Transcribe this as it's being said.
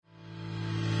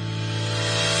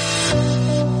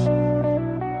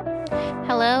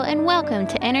welcome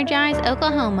to Energize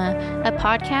Oklahoma, a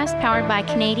podcast powered by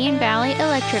Canadian Valley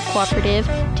Electric Cooperative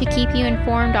to keep you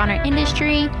informed on our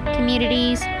industry,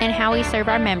 communities, and how we serve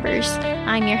our members.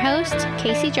 I'm your host,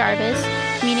 Casey Jarvis,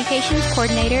 Communications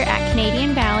Coordinator at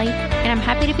Canadian Valley, and I'm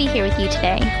happy to be here with you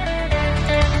today.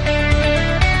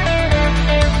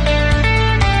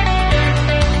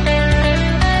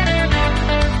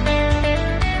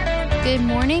 Good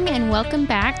morning and welcome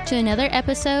back to another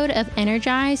episode of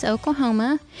Energize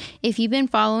Oklahoma. If you've been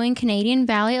following Canadian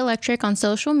Valley Electric on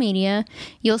social media,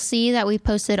 you'll see that we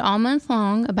posted all month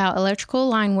long about electrical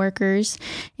line workers,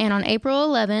 and on April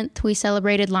 11th, we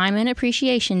celebrated Linemen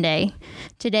Appreciation Day.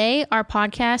 Today, our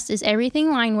podcast is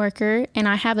Everything Line Worker, and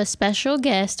I have a special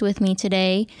guest with me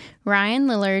today, Ryan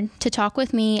Lillard, to talk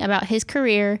with me about his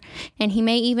career, and he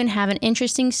may even have an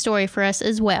interesting story for us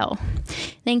as well.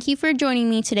 Thank you for joining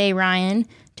me today, Ryan.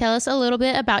 Tell us a little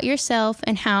bit about yourself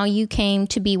and how you came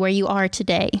to be where you are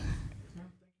today.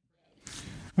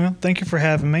 Well, thank you for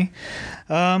having me.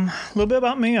 A little bit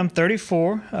about me. I'm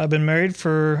 34. I've been married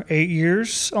for 8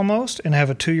 years almost, and I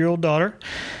have a 2-year-old daughter.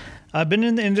 I've been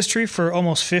in the industry for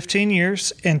almost 15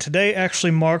 years, and today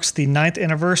actually marks the 9th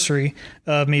anniversary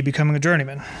of me becoming a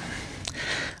journeyman.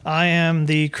 I am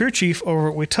the crew chief over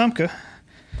at Wetumpka,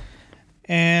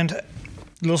 and a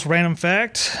little random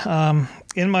fact,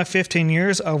 in my 15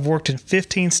 years, I've worked in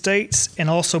 15 states and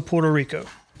also Puerto Rico.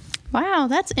 Wow,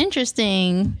 that's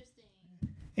interesting.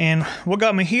 And what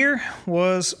got me here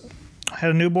was I had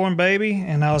a newborn baby,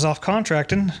 and I was off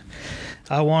contracting.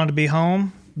 I wanted to be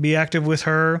home, be active with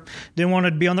her. Didn't want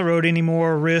to be on the road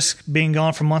anymore, risk being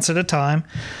gone for months at a time.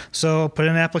 So put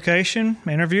in an application,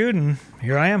 interviewed, and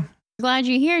here I am. Glad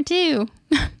you're here too.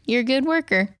 You're a good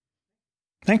worker.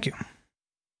 Thank you.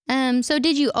 So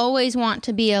did you always want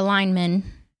to be a lineman?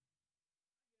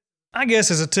 I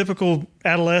guess as a typical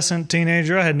adolescent,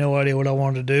 teenager, I had no idea what I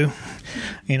wanted to do.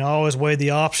 I always weighed the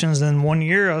options. Then one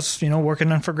year I was,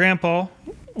 working for Grandpa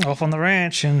off on the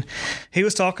ranch, and he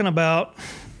was talking about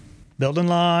building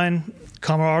line,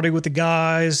 camaraderie with the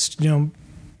guys,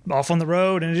 off on the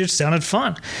road, and it just sounded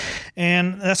fun.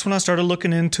 And that's when I started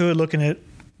looking into it, looking at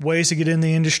ways to get in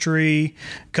the industry,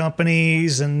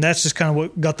 companies, and that's just kind of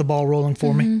what got the ball rolling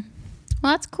for me.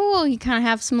 Well, that's cool. You kind of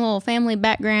have some little family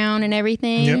background and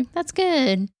everything. Yep. That's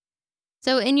good.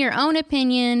 So in your own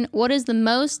opinion, what is the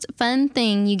most fun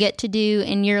thing you get to do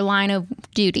in your line of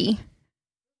duty?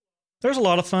 There's a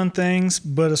lot of fun things,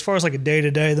 but as far as like a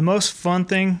day-to-day, the most fun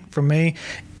thing for me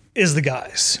is the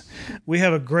guys. We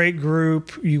have a great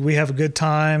group. We have a good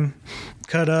time,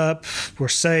 cut up, we're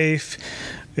safe,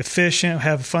 efficient,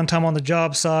 have a fun time on the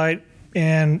job site,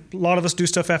 and a lot of us do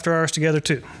stuff after hours together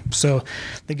too. So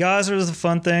the guys are the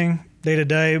fun thing day to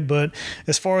day, but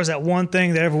as far as that one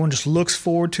thing that everyone just looks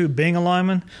forward to being a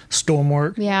lineman, storm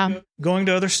work. Yeah. Going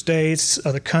to other states,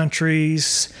 other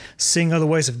countries, seeing other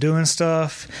ways of doing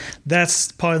stuff,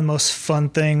 that's probably the most fun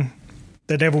thing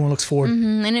that everyone looks forward to.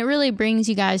 And it really brings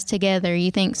you guys together,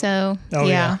 you think so? Oh,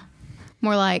 yeah.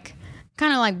 More like,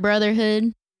 kind of like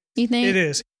brotherhood, you think? It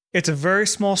is. It's a very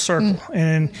small circle,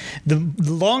 and the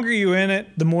longer you're in it,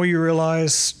 the more you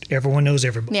realize everyone knows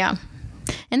everybody. Yeah.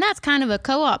 And that's kind of a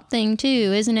co-op thing too,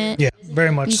 isn't it? Yeah,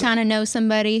 very much You so. kind of know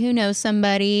somebody who knows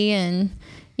somebody, and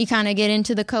you kind of get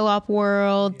into the co-op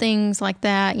world, things like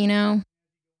that, And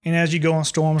as you go on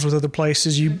storms with other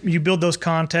places, you build those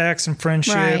contacts and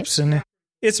friendships, and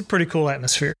it's a pretty cool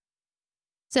atmosphere.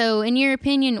 So in your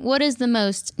opinion, what is the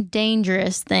most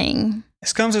dangerous thing?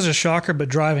 This comes as a shocker, but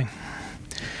driving.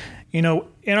 In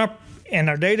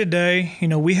our day-to-day,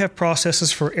 we have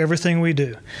processes for everything we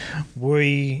do.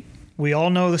 We all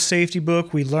know the safety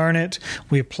book. We learn it.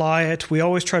 We apply it. We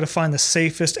always try to find the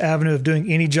safest avenue of doing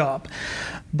any job.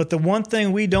 But the one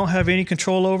thing we don't have any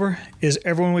control over is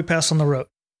everyone we pass on the road.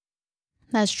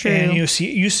 That's true. And you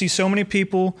see so many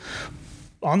people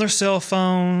on their cell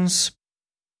phones,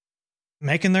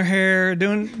 making their hair,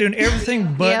 doing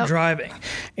everything but driving.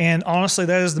 And honestly,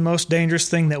 that is the most dangerous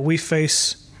thing that we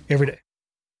face every day.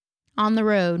 On the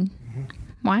road.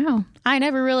 Wow. I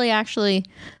never really actually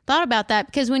thought about that,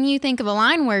 because when you think of a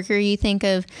line worker, you think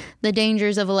of the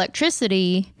dangers of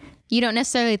electricity. You don't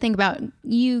necessarily think about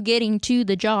you getting to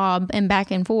the job and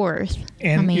back and forth.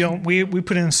 And, we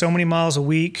put in so many miles a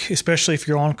week, especially if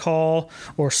you're on call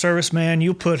or a serviceman,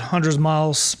 you put hundreds of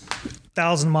miles,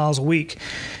 1,000 miles a week.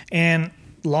 And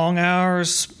long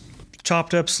hours,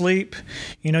 chopped up sleep,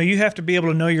 you have to be able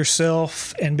to know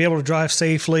yourself and be able to drive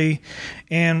safely.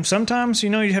 And sometimes,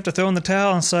 you have to throw in the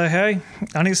towel and say, hey,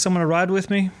 I need someone to ride with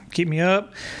me, keep me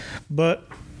up. But,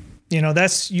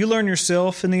 you learn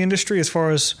yourself in the industry as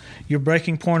far as your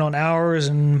breaking point on hours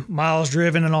and miles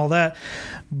driven and all that.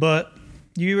 But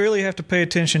you really have to pay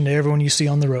attention to everyone you see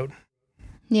on the road.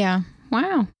 Yeah.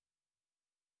 Wow.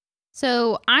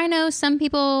 So I know some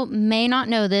people may not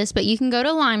know this, but you can go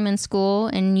to lineman school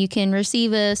and you can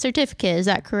receive a certificate. Is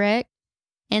that correct?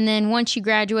 And then once you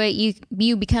graduate,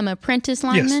 you become apprentice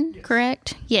lineman, yes.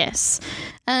 Correct? Yes.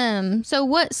 So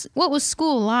what was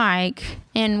school like,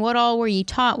 and what all were you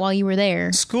taught while you were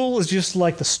there? School is just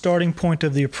like the starting point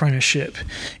of the apprenticeship.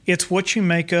 It's what you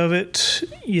make of it.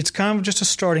 It's kind of just a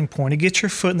starting point. It gets your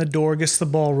foot in the door, gets the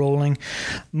ball rolling.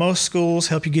 Most schools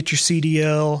help you get your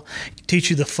CDL, teach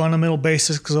you the fundamental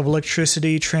basics of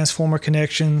electricity, transformer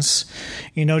connections.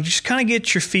 Just kind of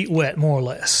get your feet wet, more or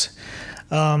less.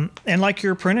 And like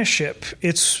your apprenticeship,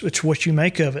 it's what you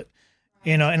make of it.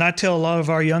 And I tell a lot of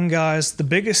our young guys, the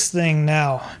biggest thing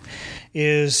now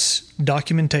is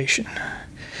documentation.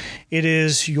 It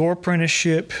is your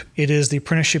apprenticeship. It is the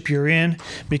apprenticeship you're in,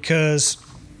 because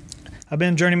I've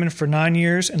been a journeyman for 9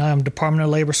 years and I'm Department of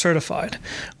Labor certified.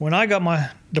 When I got my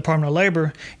Department of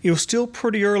Labor, it was still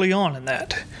pretty early on in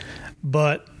that.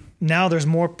 But now there's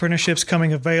more apprenticeships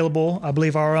coming available. I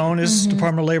believe our own is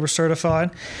Department of Labor certified.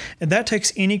 And that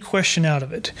takes any question out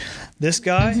of it. This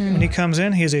guy, when he comes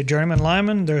in, he is a journeyman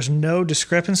lineman. There's no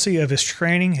discrepancy of his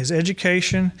training, his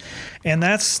education. And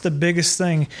that's the biggest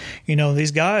thing.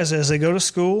 These guys, as they go to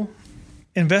school,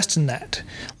 invest in that.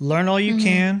 Learn all you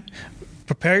can.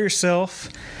 Prepare yourself.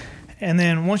 And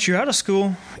then once you're out of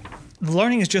school, the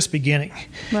learning is just beginning.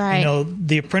 Right.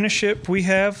 The apprenticeship we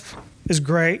have is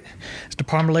great. It's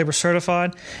Department of Labor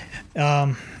certified.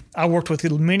 I worked with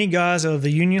many guys out of the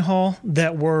union hall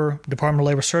that were Department of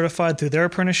Labor certified through their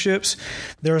apprenticeships.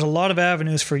 There's a lot of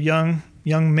avenues for young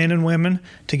men and women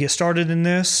to get started in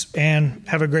this and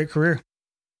have a great career.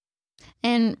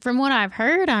 And from what I've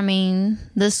heard,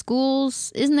 the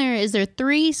schools, is there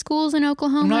 3 schools in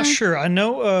Oklahoma? I'm not sure. I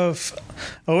know of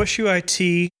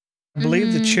OSUIT. I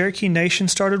believe the Cherokee Nation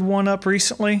started one up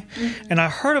recently, and I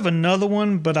heard of another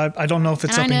one, but I don't know if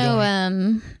it's up and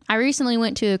going. I recently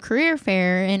went to a career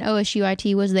fair, and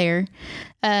OSUIT was there,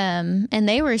 and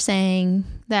they were saying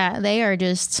that they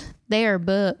are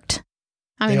booked.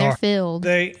 They're filled.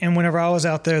 And whenever I was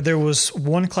out there was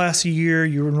one class a year.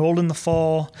 You enrolled in the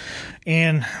fall,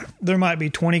 and there might be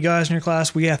 20 guys in your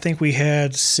class. I think we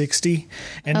had 60,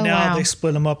 and now they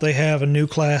split them up. They have a new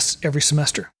class every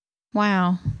semester.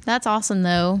 Wow. That's awesome,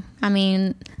 though.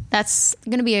 That's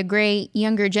going to be a great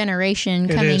younger generation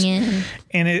coming in.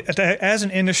 And as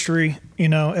an industry,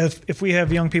 if we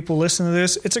have young people listening to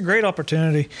this, it's a great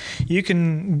opportunity. You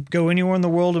can go anywhere in the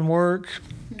world and work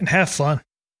and have fun.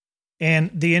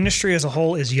 And the industry as a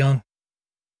whole is young.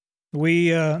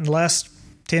 We, in the last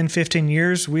 10, 15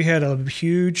 years, we had a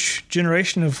huge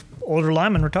generation of older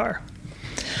linemen retire.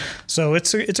 So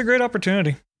it's a great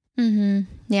opportunity.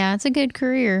 Yeah, it's a good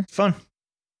career. Fun.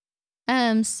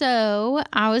 So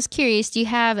I was curious, do you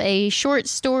have a short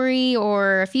story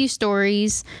or a few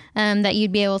stories that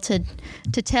you'd be able to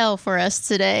tell for us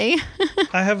today?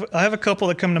 I have a couple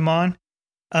that come to mind.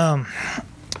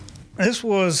 This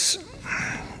was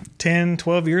 10,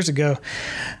 12 years ago.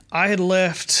 I had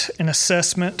left an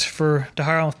assessment to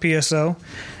hire on with PSO,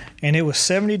 and it was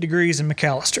 70 degrees in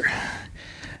McAllister.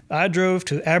 I drove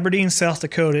to Aberdeen, South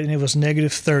Dakota, and it was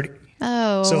negative 30.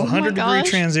 Oh, so 100-degree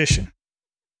transition.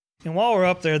 And while we're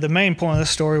up there, the main point of this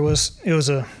story was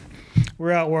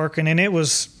we're out working, and it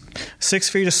was 6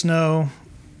 feet of snow,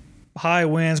 high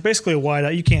winds, basically a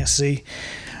whiteout. You can't see.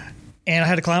 And I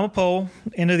had to climb a pole.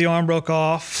 End of the arm broke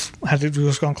off. I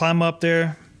was going to climb up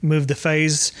there, move the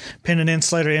phase, pin an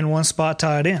insulator in one spot,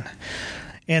 tie it in.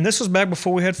 And this was back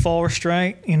before we had fall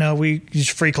restraint. We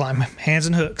just free climb, hands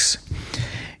and hooks.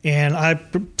 And I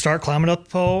start climbing up the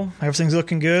pole. Everything's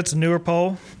looking good. It's a newer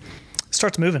pole. It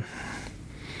starts moving.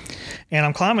 And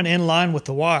I'm climbing in line with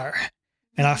the wire.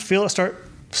 And I feel it start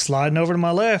sliding over to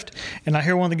my left. And I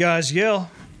hear one of the guys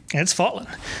yell, and it's falling.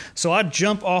 So I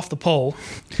jump off the pole,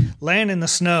 land in the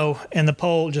snow, and the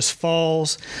pole just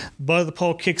falls. The butt of the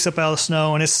pole kicks up out of the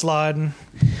snow, and it's sliding.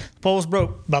 The pole's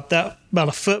broke about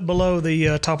a foot below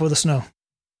the top of the snow.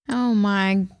 Oh,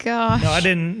 my gosh. No, I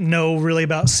didn't know really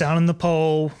about sounding the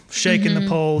pole, shaking the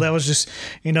pole. That was just,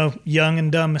 young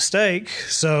and dumb mistake.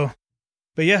 So,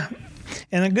 but yeah.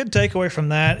 And a good takeaway from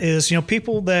that is,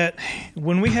 people that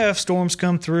when we have storms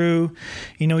come through,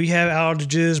 you have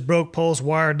outages, broke poles,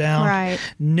 wired down, right.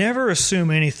 Never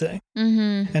assume anything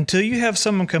until you have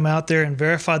someone come out there and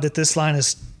verify that this line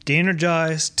is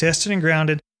de-energized, tested and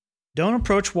grounded. Don't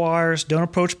approach wires, don't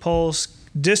approach poles.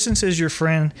 Distance is your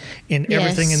friend in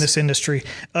everything in this industry,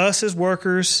 us as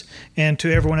workers and to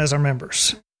everyone as our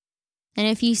members. And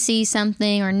if you see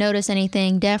something or notice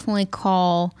anything, definitely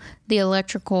call the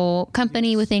electrical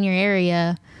company within your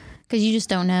area, because you just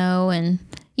don't know, and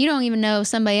you don't even know if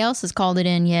somebody else has called it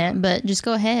in yet, but just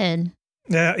go ahead.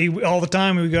 Yeah, all the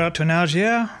time we go out to an outage.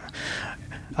 Yeah,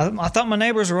 I thought my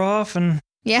neighbors were off, and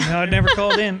I never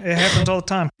called in. It happens all the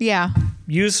time. Yeah.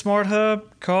 Use Smart Hub,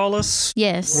 call us.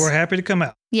 Yes. We're happy to come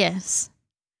out. Yes.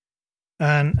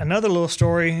 And another little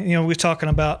story, we're talking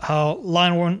about how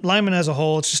linemen as a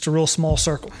whole, it's just a real small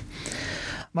circle.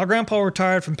 My grandpa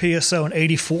retired from PSO in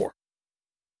 1984.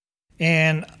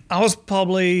 And I was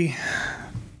probably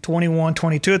 21,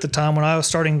 22 at the time when I was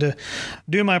starting to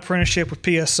do my apprenticeship with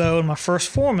PSO. And my first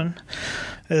foreman,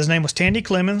 his name was Tandy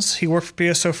Clemens. He worked for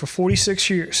PSO for 46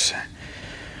 years.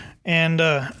 And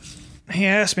he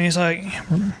asked me, he's like,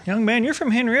 "Young man, you're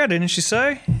from Henrietta, didn't you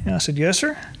say?" And I said, "Yes,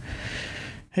 sir."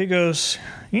 He goes,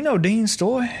 "You know Dean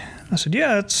Stoy?" I said,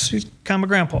 "Yeah, he's kind of my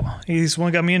grandpa. He's the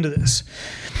one who got me into this."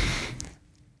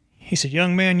 He said,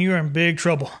 "Young man, you are in big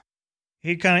trouble."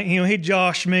 He kind of, he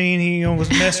joshed me, and he was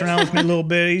messing around with me a little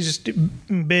bit. He's just a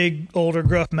big, older,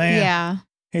 gruff man. Yeah.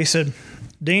 He said,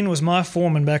 "Dean was my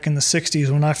foreman back in the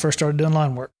 60s when I first started doing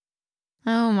line work."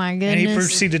 Oh, my goodness. And he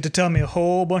proceeded to tell me a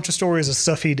whole bunch of stories of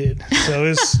stuff he did. So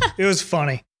it was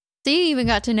funny. So you even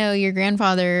got to know your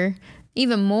grandfather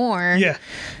even more. Yeah.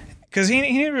 Because he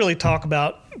didn't really talk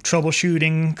about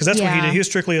troubleshooting, because that's what he did. He was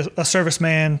strictly a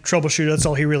serviceman, troubleshooter. That's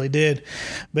all he really did.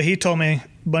 But he told me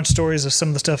a bunch of stories of some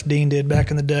of the stuff Dean did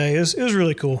back in the day. It was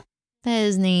really cool. That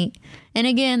is neat. And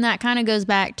again, that kind of goes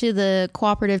back to the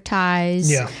cooperative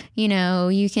ties. Yeah.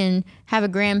 You can have a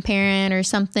grandparent or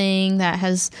something that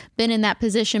has been in that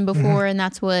position before, and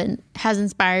that's what has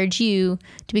inspired you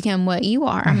to become what you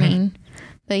are. I mean,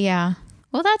 but yeah.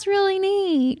 Well, that's really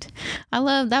neat. I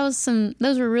love those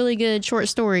were really good short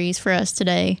stories for us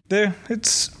today. Yeah,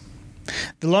 it's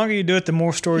the longer you do it, the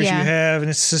more stories you have,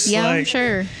 and it's just I'm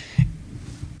sure.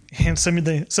 And some of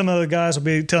the guys will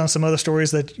be telling some other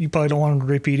stories that you probably don't want them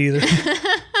to repeat either.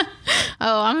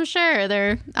 Oh, I'm sure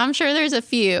there's a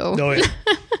few. Oh yeah.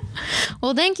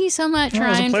 Well, thank you so much,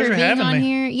 Ryan, for being on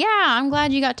here. Yeah, I'm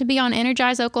glad you got to be on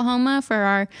Energize Oklahoma for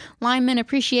our Linemen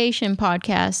Appreciation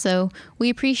podcast. So we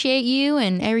appreciate you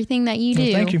and everything that you do.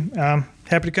 Well, thank you. I'm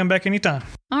happy to come back anytime.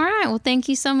 All right. Well, thank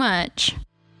you so much.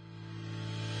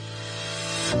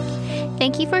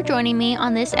 Thank you for joining me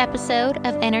on this episode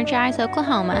of Energize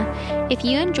Oklahoma. If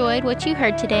you enjoyed what you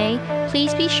heard today,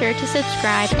 please be sure to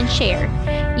subscribe and share.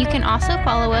 You can also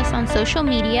follow us on social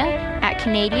media at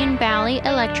Canadian Valley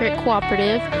Electric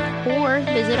Cooperative, or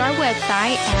visit our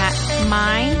website at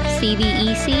mycvec.coop.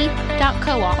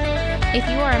 If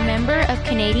you are a member of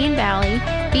Canadian Valley,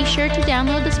 be sure to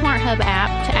download the Smart Hub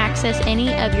app to access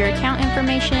any of your account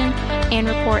information and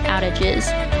report outages.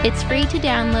 It's free to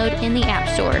download in the App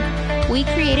Store. We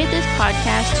created this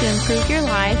podcast to improve your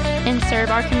life and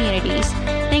serve our communities.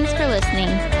 Thanks for listening.